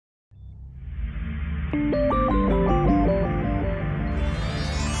Thank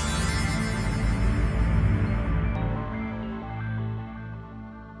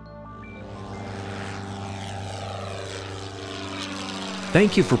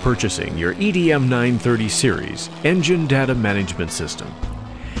you for purchasing your EDM 930 series Engine Data Management System.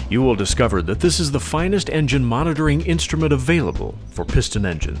 You will discover that this is the finest engine monitoring instrument available for piston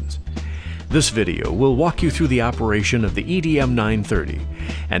engines. This video will walk you through the operation of the EDM 930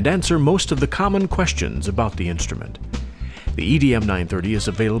 and answer most of the common questions about the instrument. The EDM 930 is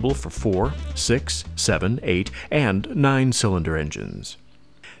available for 4, 6, 7, 8, and 9-cylinder engines.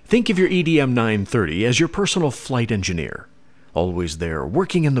 Think of your EDM 930 as your personal flight engineer. Always there,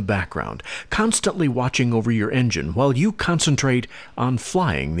 working in the background, constantly watching over your engine while you concentrate on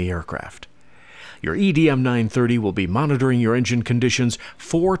flying the aircraft. Your EDM 930 will be monitoring your engine conditions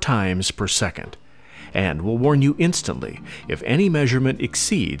 4 times per second and will warn you instantly if any measurement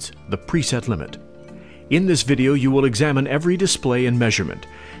exceeds the preset limit. In this video, you will examine every display and measurement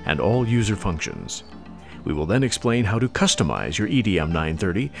and all user functions. We will then explain how to customize your EDM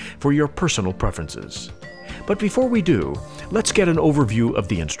 930 for your personal preferences. But before we do, let's get an overview of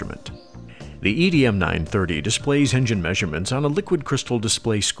the instrument. The EDM 930 displays engine measurements on a liquid crystal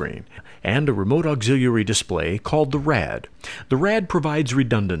display screen and a remote auxiliary display called the RAD. The RAD provides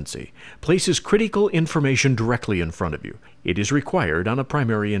redundancy, places critical information directly in front of you. It is required on a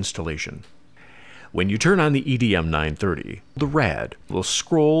primary installation. When you turn on the EDM 930, the RAD will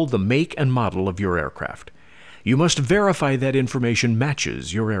scroll the make and model of your aircraft. You must verify that information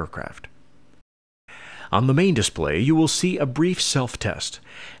matches your aircraft. On the main display, you will see a brief self-test,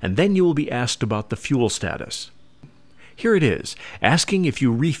 and then you will be asked about the fuel status. Here it is, asking if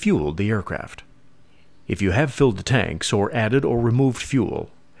you refueled the aircraft. If you have filled the tanks or added or removed fuel,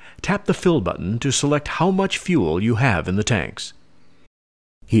 tap the Fill button to select how much fuel you have in the tanks.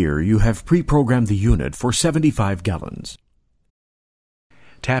 Here you have pre-programmed the unit for 75 gallons.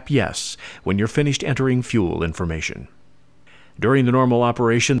 Tap Yes when you're finished entering fuel information. During the normal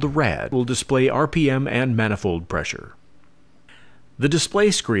operation, the RAD will display RPM and manifold pressure. The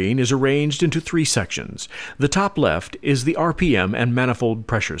display screen is arranged into 3 sections. The top left is the RPM and manifold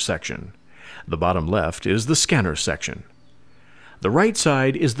pressure section. The bottom left is the scanner section. The right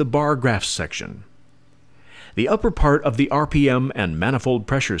side is the bar graphs section. The upper part of the RPM and manifold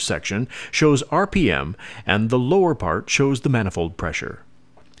pressure section shows RPM, and the lower part shows the manifold pressure.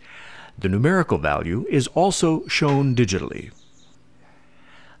 The numerical value is also shown digitally.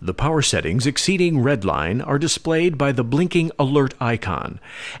 The power settings exceeding red line are displayed by the blinking alert icon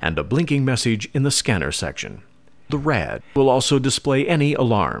and a blinking message in the scanner section. The RAD will also display any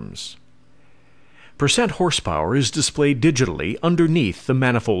alarms. Percent horsepower is displayed digitally underneath the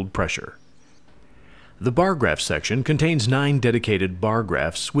manifold pressure. The bar graph section contains 9 dedicated bar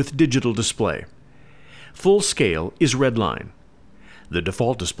graphs with digital display. Full scale is red line. The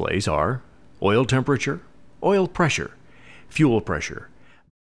default displays are oil temperature, oil pressure, fuel pressure,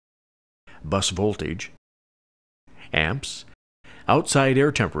 bus voltage, amps, outside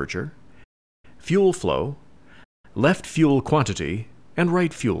air temperature, fuel flow, left fuel quantity, and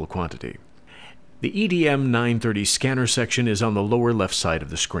right fuel quantity. The EDM 930 scanner section is on the lower left side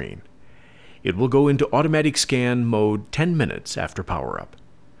of the screen. It will go into automatic scan mode 10 minutes after power up.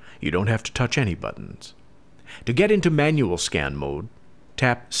 You don't have to touch any buttons. To get into manual scan mode,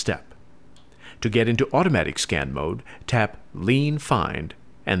 tap Step. To get into automatic scan mode, tap Lean Find,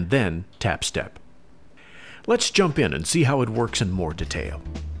 and then tap Step. Let's jump in and see how it works in more detail.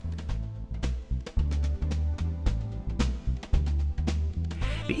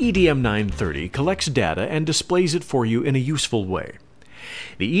 The EDM 930 collects data and displays it for you in a useful way.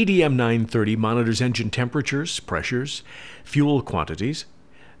 The EDM 930 monitors engine temperatures, pressures, fuel quantities,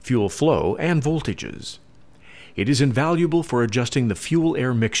 fuel flow, and voltages. It is invaluable for adjusting the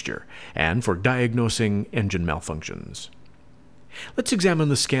fuel-air mixture and for diagnosing engine malfunctions. Let's examine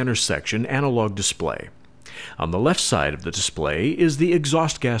the scanner section analog display. On the left side of the display is the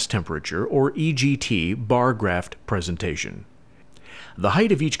exhaust gas temperature, or EGT, bar graphed presentation. The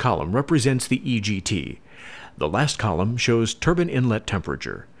height of each column represents the EGT. The last column shows turbine inlet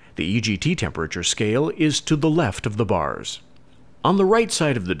temperature. The EGT temperature scale is to the left of the bars. On the right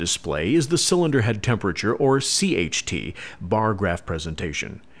side of the display is the cylinder head temperature, or CHT, bar graph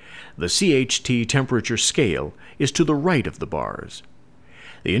presentation. The CHT temperature scale is to the right of the bars.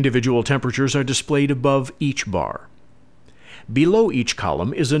 The individual temperatures are displayed above each bar. Below each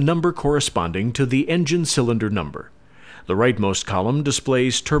column is a number corresponding to the engine cylinder number. The rightmost column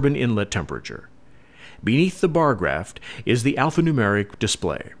displays turbine inlet temperature. Beneath the bar graph is the alphanumeric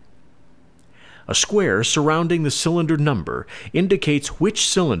display. A square surrounding the cylinder number indicates which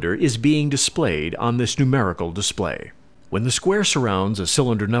cylinder is being displayed on this numerical display. When the square surrounds a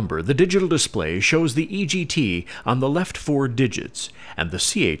cylinder number, the digital display shows the EGT on the left 4 digits and the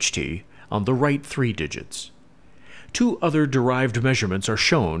CHT on the right 3 digits. 2 other derived measurements are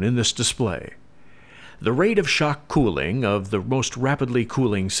shown in this display. The rate of shock cooling of the most rapidly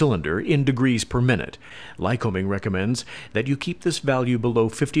cooling cylinder in degrees per minute. Lycoming recommends that you keep this value below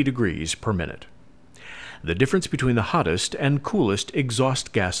 50 degrees per minute. The difference between the hottest and coolest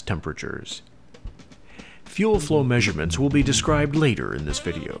exhaust gas temperatures. Fuel flow measurements will be described later in this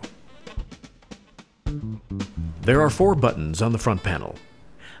video. There are 4 buttons on the front panel.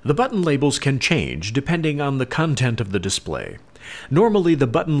 The button labels can change depending on the content of the display. Normally, the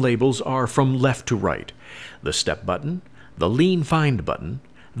button labels are from left to right: the step button, the lean find button,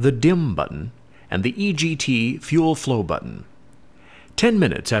 the dim button, and the EGT fuel flow button. 10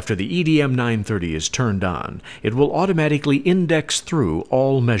 minutes after the EDM 930 is turned on, it will automatically index through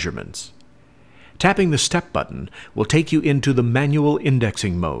all measurements. Tapping the step button will take you into the manual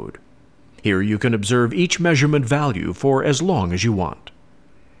indexing mode. Here you can observe each measurement value for as long as you want.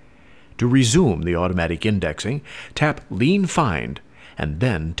 To resume the automatic indexing, tap Lean Find and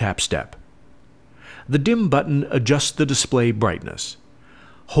then tap Step. The dim button adjusts the display brightness.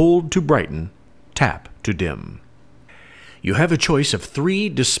 Hold to brighten, tap to dim. You have a choice of 3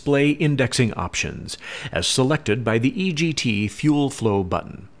 display indexing options, as selected by the EGT Fuel Flow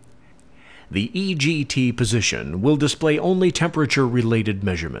button. The EGT position will display only temperature-related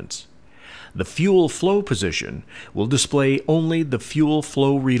measurements. The fuel flow position will display only the fuel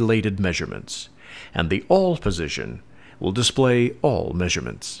flow-related measurements, and the All position will display all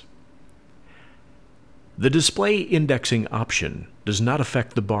measurements. The display indexing option does not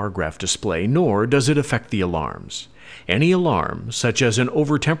affect the bar graph display, nor does it affect the alarms. Any alarm, such as an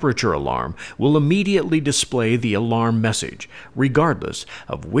over-temperature alarm, will immediately display the alarm message, regardless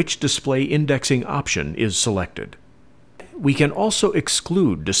of which display indexing option is selected. We can also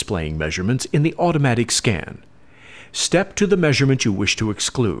exclude displaying measurements in the automatic scan. Step to the measurement you wish to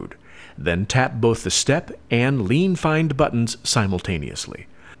exclude, then tap both the Step and Lean Find buttons simultaneously.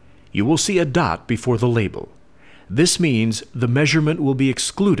 You will see a dot before the label. This means the measurement will be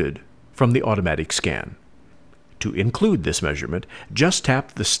excluded from the automatic scan. To include this measurement, just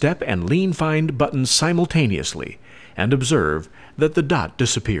tap the Step and Lean Find buttons simultaneously and observe that the dot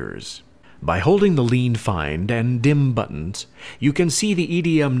disappears. By holding the Lean Find and Dim buttons, you can see the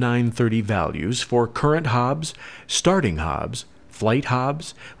EDM 930 values for current hobs, starting hobs, flight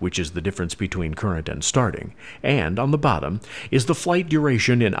hobs, which is the difference between current and starting, and on the bottom is the flight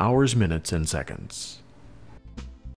duration in hours, minutes, and seconds.